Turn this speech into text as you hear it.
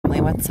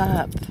what's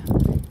up?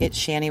 It's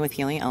Shani with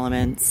Healing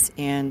Elements,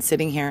 and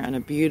sitting here on a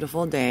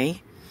beautiful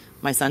day,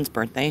 my son's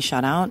birthday,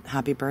 shout out,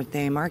 happy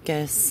birthday,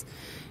 Marcus.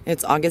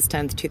 It's August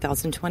 10th,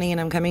 2020, and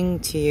I'm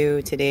coming to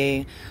you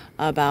today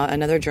about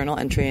another journal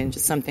entry and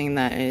just something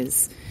that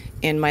is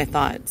in my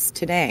thoughts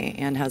today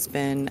and has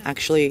been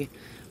actually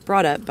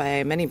brought up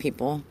by many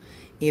people,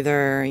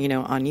 either,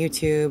 on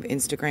YouTube,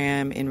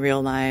 Instagram, in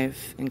real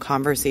life, in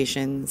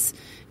conversations,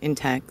 in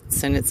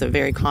texts, and it's a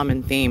very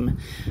common theme.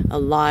 A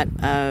lot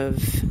of,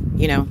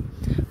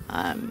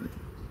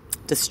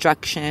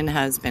 destruction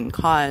has been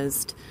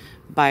caused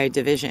by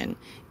division,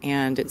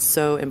 and it's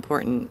so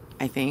important,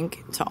 I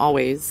think, to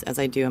always, as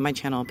I do on my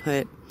channel,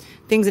 put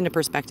things into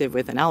perspective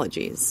with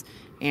analogies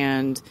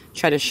and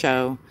try to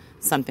show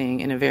something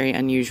in a very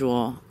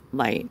unusual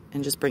light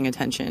and just bring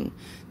attention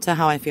to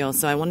how I feel.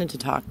 So I wanted to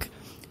talk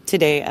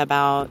today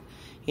about,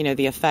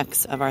 the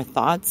effects of our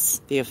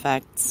thoughts, the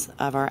effects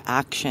of our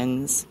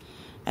actions,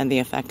 and the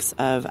effects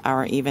of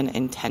our even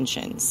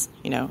intentions,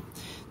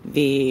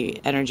 the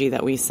energy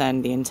that we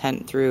send, the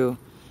intent through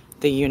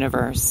the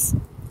universe,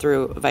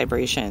 through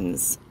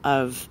vibrations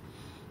of,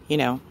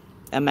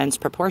 immense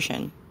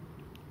proportion.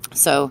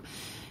 So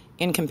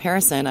in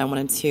comparison, I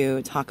wanted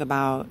to talk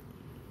about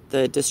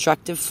the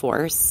destructive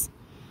force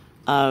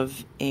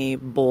of a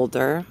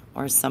boulder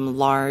or some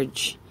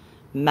large,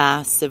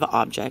 massive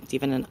object,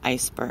 even an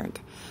iceberg,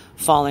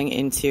 falling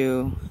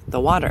into the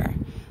water.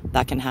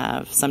 That can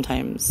have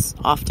sometimes,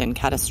 often,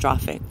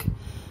 catastrophic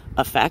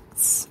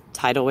effects,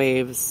 tidal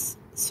waves,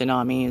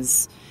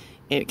 tsunamis.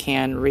 It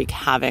can wreak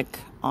havoc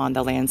on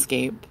the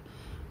landscape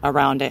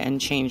around it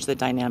and change the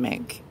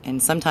dynamic in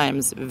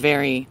sometimes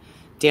very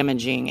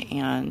damaging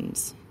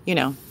and,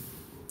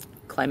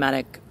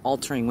 climatic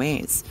altering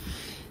ways.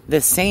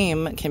 The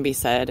same can be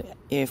said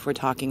if we're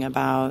talking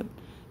about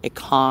a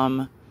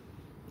calm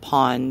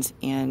pond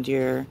and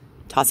you're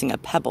tossing a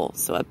pebble.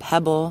 So a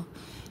pebble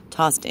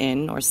tossed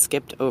in or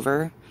skipped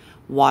over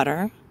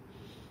water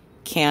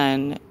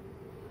can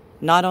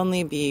not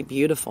only be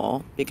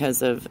beautiful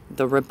because of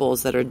the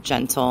ripples that are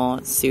gentle,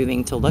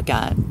 soothing to look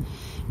at,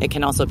 it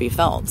can also be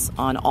felt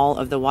on all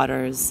of the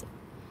water's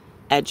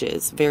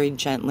edges very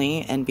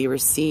gently and be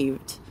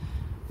received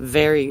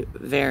very,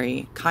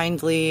 very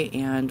kindly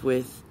and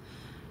with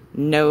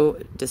no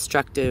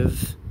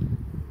destructive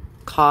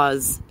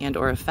cause and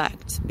or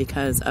effect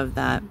because of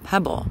that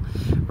pebble,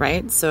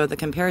 right? So the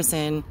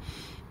comparison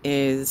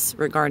is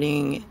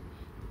regarding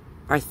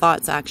our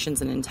thoughts,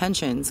 actions, and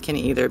intentions can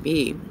either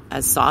be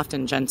as soft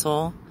and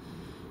gentle,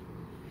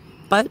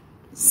 but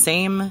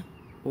same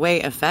way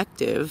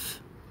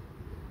effective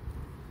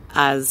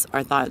as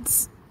our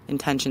thoughts,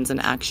 intentions,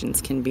 and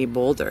actions can be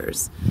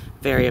boulders,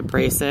 very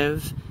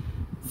abrasive,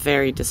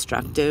 very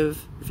destructive,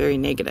 very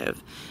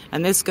negative.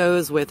 And this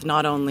goes with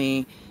not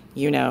only,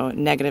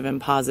 negative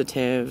and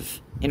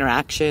positive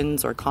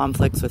interactions or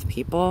conflicts with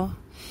people.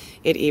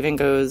 It even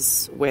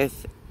goes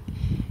with,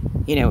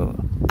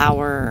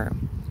 our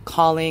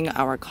calling,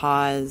 our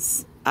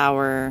cause,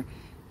 our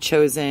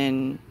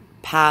chosen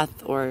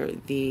path, or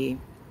the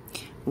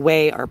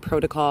way, our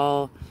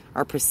protocol,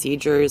 our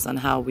procedures on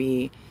how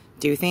we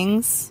do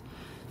things.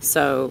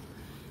 So,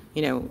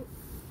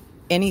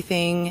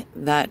 anything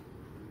that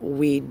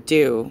we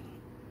do,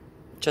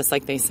 just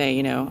like they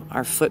say,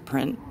 our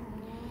footprint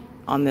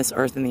on this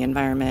earth and the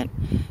environment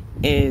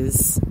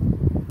is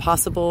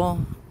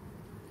possible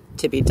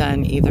to be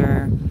done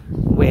either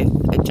with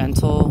a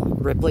gentle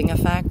rippling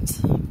effect,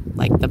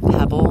 like the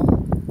pebble,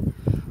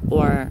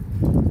 or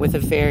with a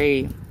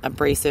very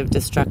abrasive,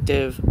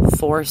 destructive,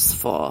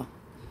 forceful,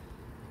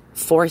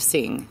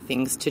 forcing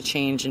things to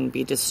change and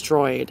be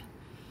destroyed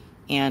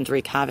and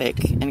wreak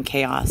havoc and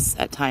chaos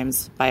at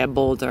times by a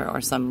boulder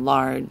or some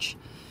large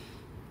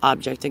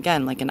object,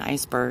 again, like an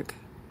iceberg,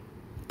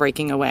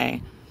 breaking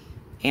away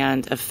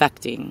and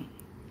affecting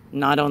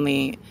not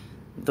only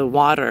the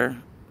water,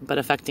 but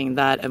affecting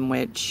that in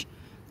which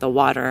the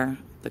water,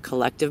 the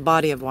collective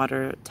body of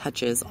water,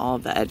 touches all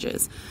of the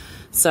edges.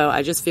 So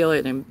I just feel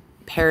it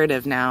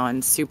imperative now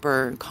and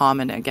super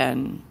common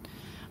again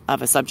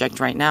of a subject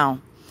right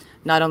now,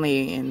 not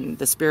only in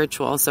the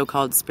spiritual,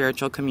 so-called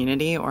spiritual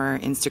community or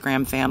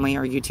Instagram family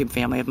or YouTube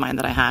family of mine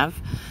that I have.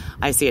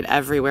 I see it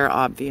everywhere,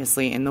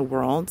 obviously, in the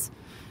world.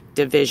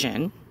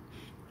 Division.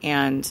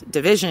 And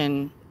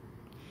division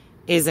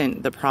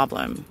isn't the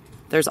problem.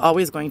 There's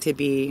always going to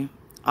be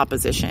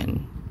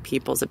opposition.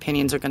 People's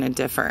opinions are going to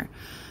differ.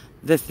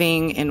 The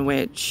thing in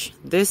which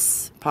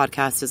this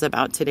podcast is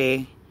about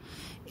today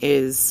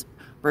is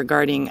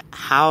regarding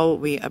how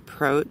we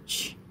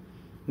approach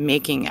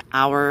making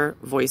our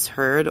voice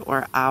heard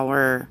or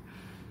our,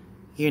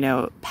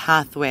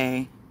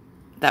 pathway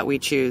that we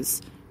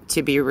choose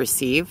to be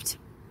received.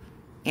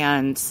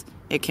 And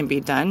it can be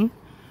done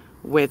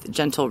with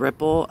gentle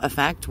ripple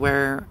effect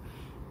where,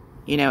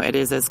 it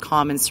is as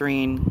calm and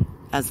serene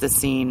as the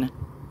scene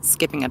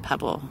skipping a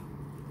pebble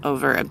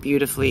over a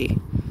beautifully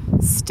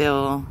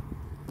still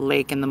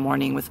lake in the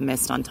morning with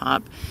mist on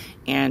top.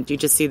 And you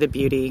just see the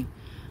beauty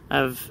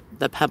of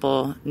the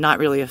pebble not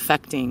really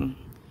affecting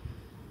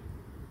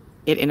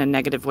it in a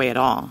negative way at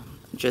all.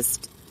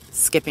 Just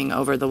skipping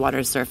over the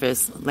water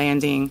surface,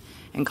 landing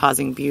and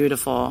causing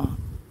beautiful,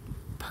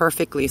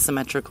 perfectly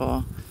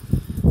symmetrical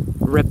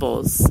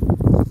ripples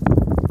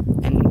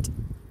and,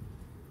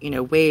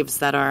 waves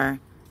that are,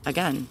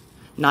 again,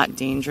 not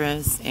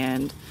dangerous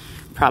and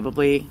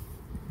probably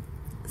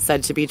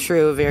said to be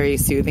true, very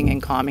soothing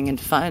and calming and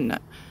fun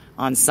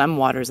on some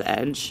water's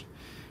edge.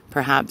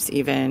 Perhaps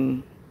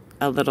even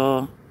a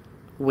little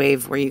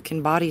wave where you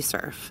can body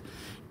surf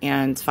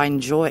and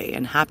find joy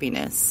and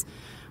happiness,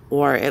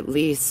 or at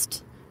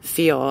least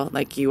feel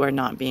like you are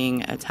not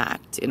being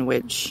attacked in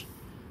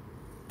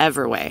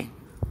whichever way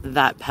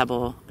that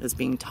pebble is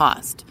being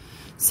tossed.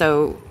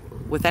 So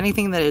with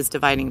anything that is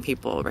dividing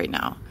people right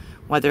now,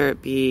 whether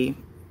it be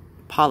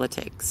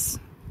politics,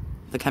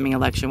 the coming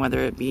election, whether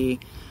it be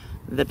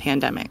the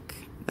pandemic,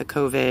 the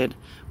COVID,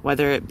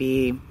 whether it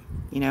be,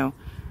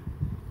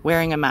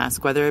 wearing a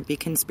mask, whether it be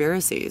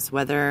conspiracies,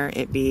 whether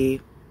it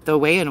be the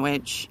way in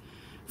which,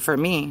 for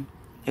me,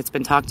 it's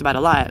been talked about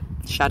a lot.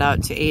 Shout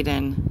out to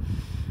Aiden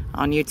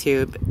on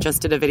YouTube.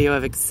 Just did a video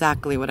of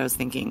exactly what I was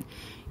thinking.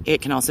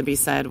 It can also be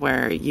said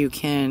where you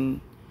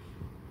can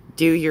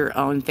do your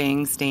own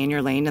thing, stay in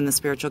your lane in the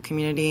spiritual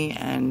community,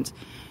 and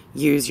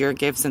use your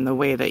gifts in the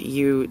way that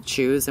you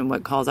choose and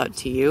what calls out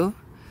to you.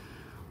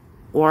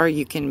 Or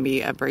you can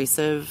be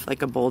abrasive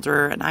like a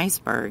boulder, an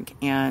iceberg,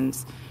 and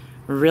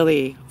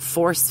really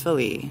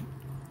forcefully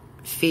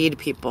feed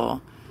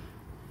people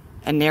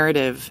a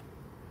narrative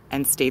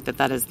and state that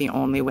that is the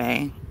only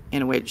way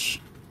in which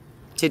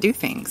to do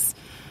things.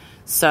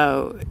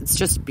 So it's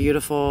just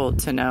beautiful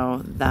to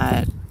know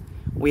that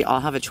we all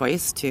have a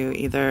choice to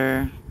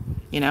either,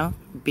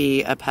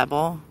 be a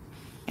pebble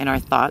in our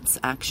thoughts,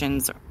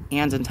 actions,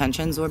 and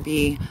intentions, or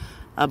be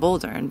a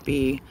boulder and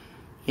be,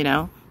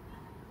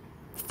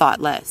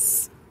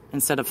 thoughtless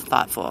instead of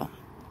thoughtful,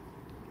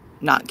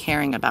 not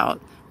caring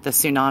about the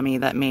tsunami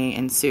that may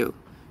ensue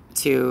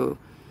to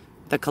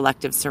the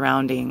collective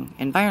surrounding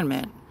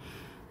environment,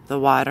 the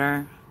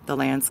water, the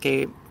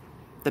landscape,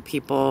 the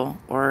people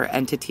or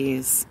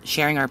entities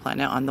sharing our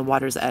planet on the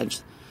water's edge.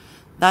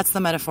 That's the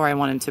metaphor I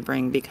wanted to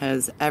bring,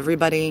 because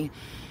everybody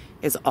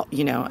is,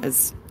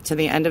 is to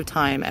the end of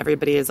time,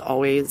 everybody is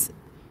always,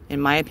 in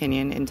my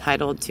opinion,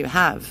 entitled to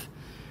have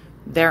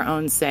their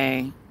own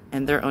say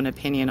and their own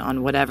opinion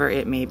on whatever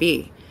it may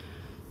be.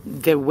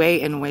 The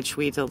way in which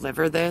we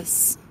deliver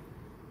this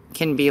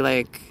can be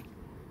like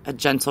a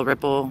gentle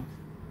ripple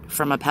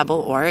from a pebble,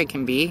 or it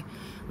can be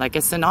like a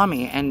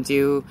tsunami and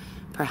do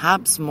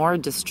perhaps more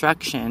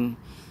destruction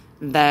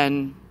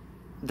than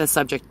the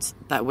subject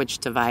that which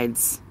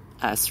divides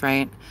us,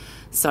 right?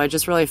 So I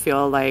just really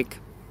feel like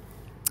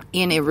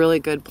in a really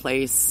good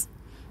place,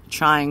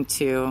 trying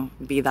to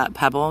be that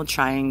pebble,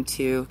 trying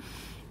to,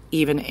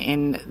 even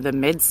in the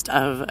midst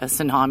of a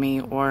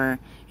tsunami or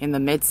in the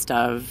midst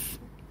of,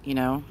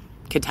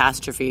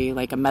 catastrophe,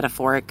 like a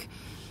metaphoric,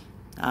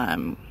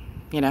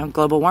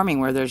 global warming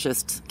where there's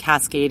just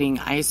cascading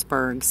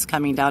icebergs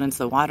coming down into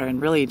the water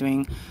and really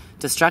doing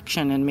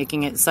destruction and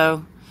making it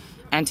so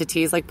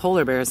entities like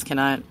polar bears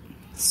cannot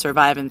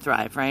survive and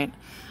thrive, right?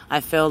 I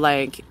feel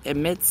like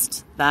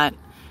amidst that,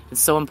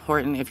 it's so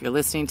important, if you're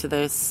listening to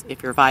this,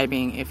 if you're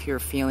vibing, if you're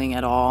feeling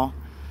at all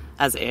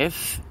as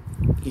if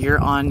you're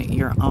on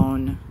your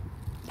own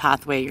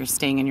pathway, you're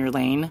staying in your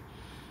lane.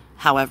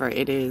 However,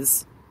 it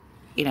is,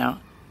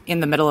 in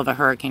the middle of a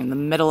hurricane, in the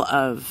middle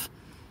of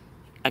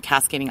a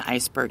cascading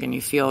iceberg, and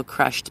you feel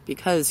crushed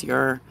because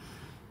you're,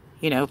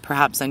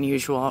 perhaps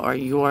unusual, or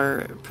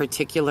your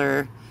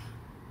particular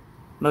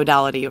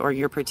modality or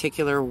your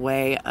particular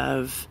way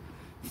of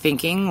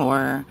thinking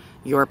or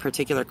your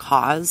particular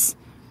cause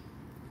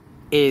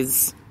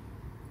is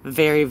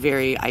very,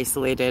 very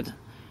isolated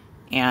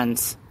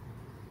and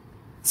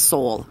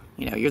soul.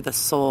 You're the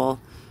soul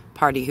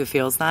party who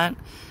feels that.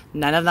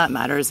 None of that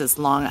matters as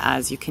long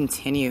as you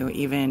continue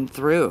even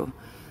through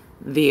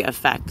the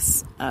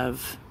effects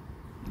of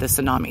the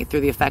tsunami,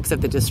 through the effects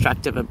of the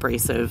destructive,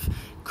 abrasive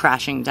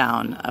crashing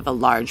down of a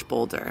large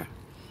boulder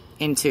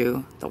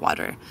into the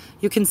water.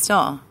 You can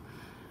still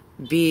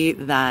be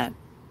that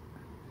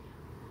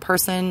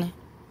person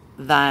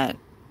that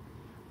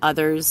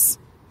others,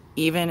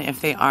 even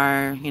if they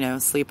are,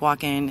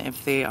 sleepwalking,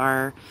 if they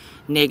are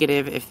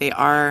negative, if they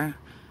are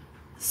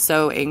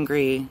so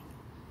angry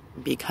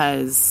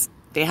because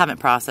they haven't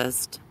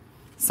processed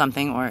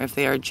something, or if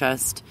they are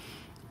just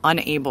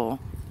unable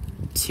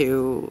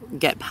to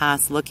get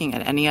past looking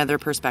at any other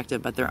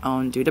perspective but their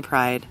own due to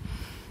pride,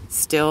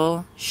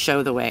 still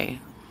show the way.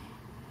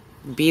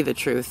 Be the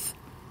truth.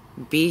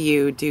 Be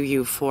you, do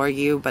you, for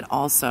you, but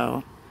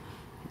also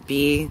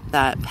be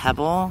that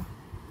pebble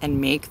and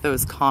make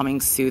those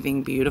calming,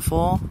 soothing,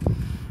 beautiful,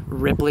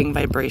 rippling,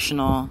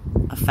 vibrational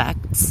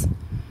effects,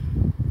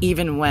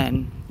 even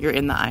when you're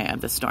in the eye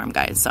of the storm,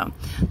 guys. So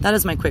that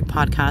is my quick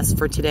podcast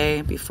for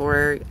today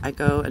before I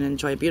go and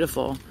enjoy a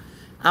beautiful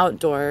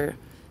outdoor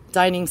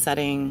dining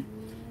setting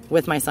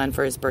with my son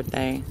for his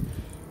birthday.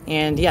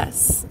 And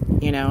yes,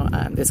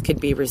 this could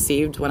be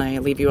received when I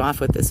leave you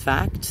off with this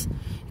fact.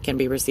 It can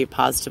be received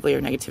positively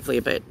or negatively,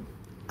 but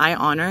I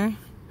honor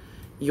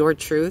your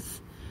truth.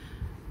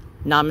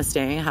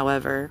 Namaste.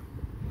 However,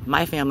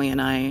 my family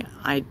and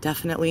I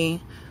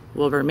definitely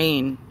will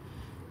remain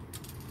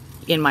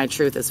in my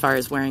truth as far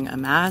as wearing a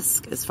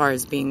mask, as far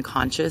as being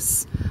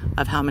conscious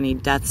of how many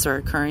deaths are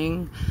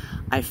occurring.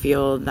 I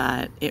feel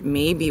that it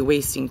may be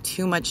wasting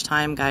too much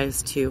time,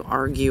 guys, to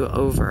argue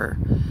over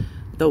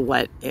the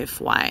what, if,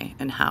 why,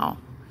 and how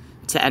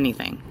to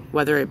anything,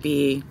 whether it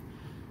be,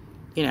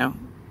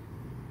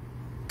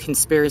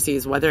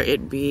 conspiracies, whether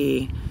it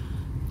be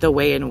the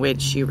way in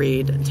which you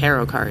read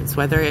tarot cards,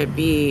 whether it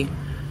be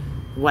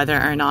whether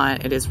or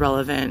not it is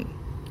relevant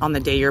on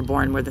the day you're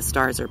born where the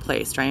stars are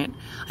placed, right?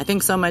 I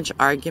think so much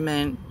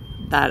argument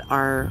that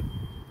are,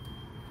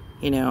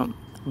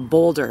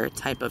 boulder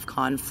type of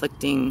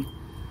conflicting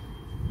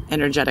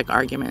energetic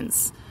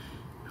arguments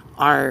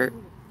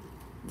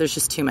there's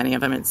just too many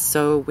of them. It's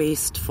so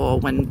wasteful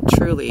when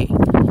truly,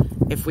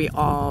 if we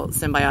all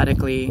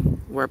symbiotically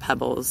were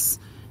pebbles,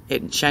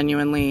 it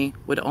genuinely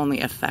would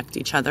only affect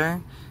each other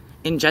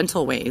in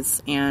gentle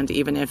ways. And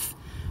even if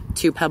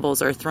two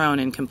pebbles are thrown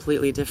in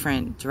completely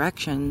different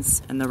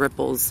directions and the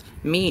ripples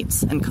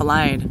meet and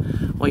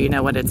collide, well, you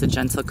know what? It's a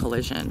gentle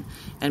collision.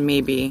 And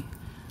maybe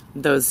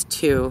those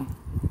two,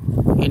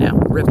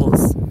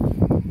 ripples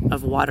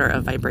of water,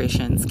 of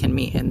vibrations, can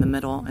meet in the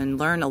middle and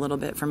learn a little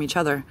bit from each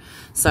other.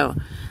 So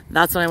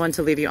that's what I want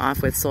to leave you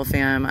off with, Soul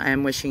Fam. I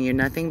am wishing you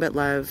nothing but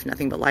love,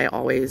 nothing but light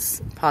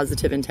always.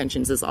 Positive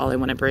intentions is all I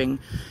want to bring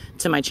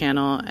to my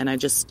channel. And I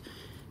just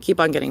keep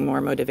on getting more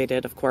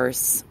motivated, of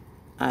course,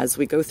 as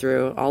we go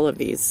through all of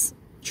these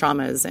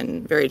traumas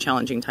and very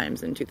challenging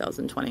times in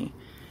 2020.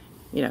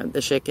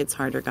 The shit gets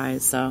harder,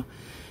 guys. So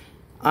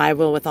I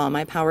will, with all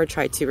my power,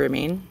 try to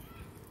remain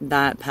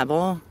that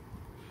pebble.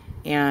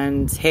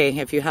 And hey,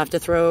 if you have to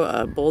throw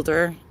a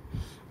boulder,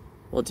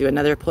 we'll do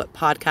another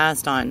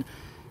podcast on,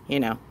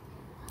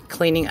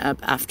 cleaning up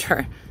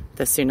after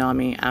the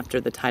tsunami,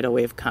 after the tidal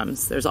wave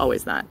comes. There's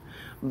always that.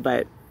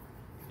 But,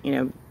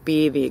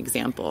 be the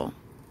example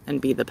and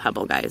be the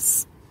pebble,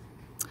 guys.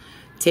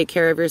 Take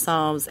care of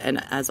yourselves.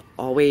 And as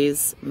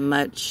always,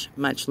 much,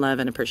 much love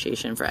and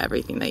appreciation for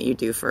everything that you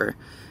do for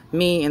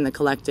me and the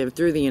collective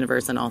through the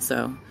universe, and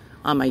also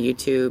on my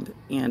YouTube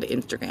and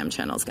Instagram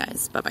channels,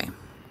 guys. Bye-bye.